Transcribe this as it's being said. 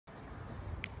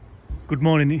Good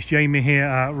morning, it's Jamie here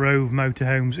at Rove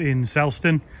Motorhomes in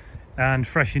Selston, and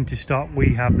fresh into stock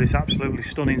we have this absolutely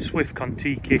stunning Swift Kon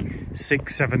Tiki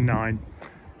 679.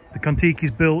 The Kon Tiki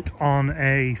is built on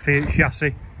a Fiat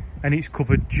chassis and it's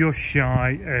covered just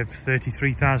shy of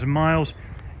 33,000 miles.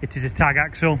 It is a tag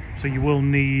axle, so you will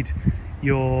need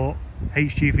your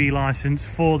HGV license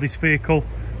for this vehicle,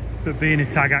 but being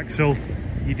a tag axle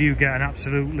you do get an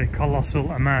absolutely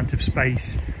colossal amount of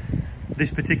space. This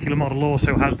particular model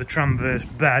also has the transverse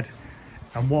bed,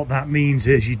 and what that means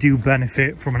is you do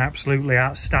benefit from an absolutely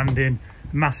outstanding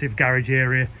massive garage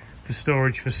area for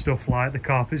storage for stuff like the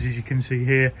carpets, as you can see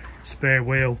here, spare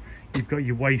wheel, you've got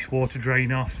your wastewater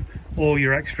drain off, all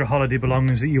your extra holiday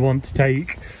belongings that you want to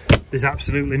take. There's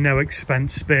absolutely no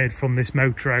expense spared from this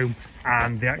motorhome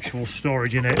and the actual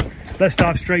storage in it. Let's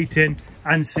dive straight in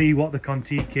and see what the Kon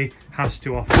Tiki has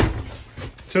to offer.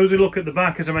 So as we look at the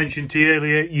back, as I mentioned to you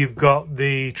earlier, you've got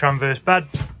the transverse bed.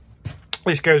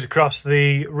 This goes across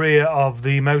the rear of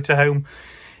the motorhome.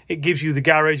 It gives you the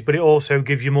garage, but it also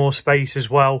gives you more space as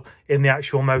well in the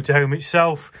actual motorhome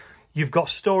itself. You've got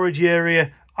storage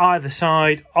area either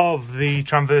side of the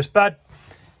transverse bed.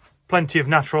 Plenty of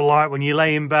natural light when you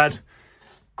lay in bed.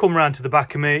 Come round to the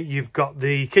back of me, you've got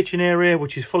the kitchen area,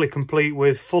 which is fully complete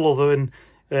with full oven,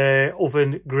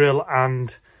 grill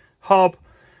and hob.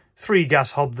 3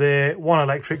 gas hob there, 1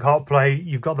 electric hot plate.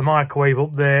 You've got the microwave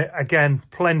up there. Again,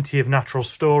 plenty of natural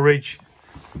storage.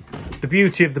 The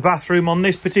beauty of the bathroom on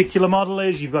this particular model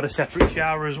is you've got a separate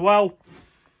shower as well.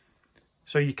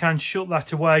 So you can shut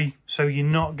that away so you're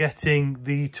not getting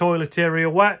the toilet area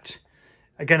wet.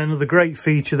 Again, another great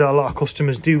feature that a lot of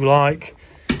customers do like.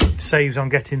 Saves on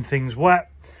getting things wet.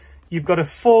 You've got a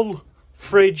full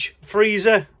fridge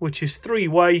freezer, which is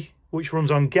 3-way, which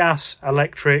runs on gas,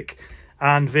 electric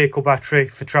and vehicle battery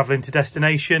for travelling to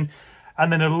destination.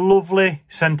 And then a lovely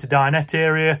centre dinette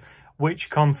area which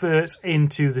converts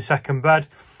into the second bed.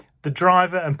 The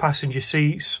driver and passenger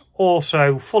seats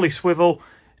also fully swivel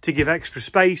to give extra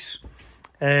space,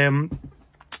 and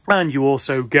you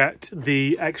also get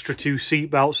the extra 2 seat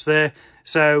belts there.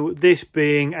 So this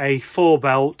being a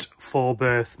 4-belt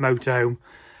 4-berth motorhome,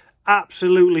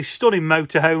 absolutely stunning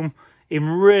motorhome in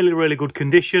really good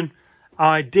condition,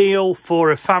 ideal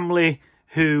for a family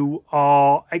who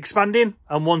are expanding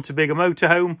and want a bigger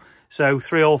motorhome, so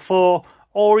 3 or 4,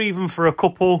 or even for a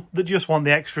couple that just want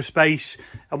the extra space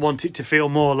and want it to feel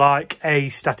more like a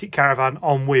static caravan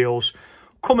on wheels.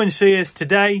 Come and see us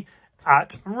today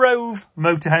at Rove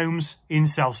Motorhomes in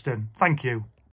Selston. Thank you.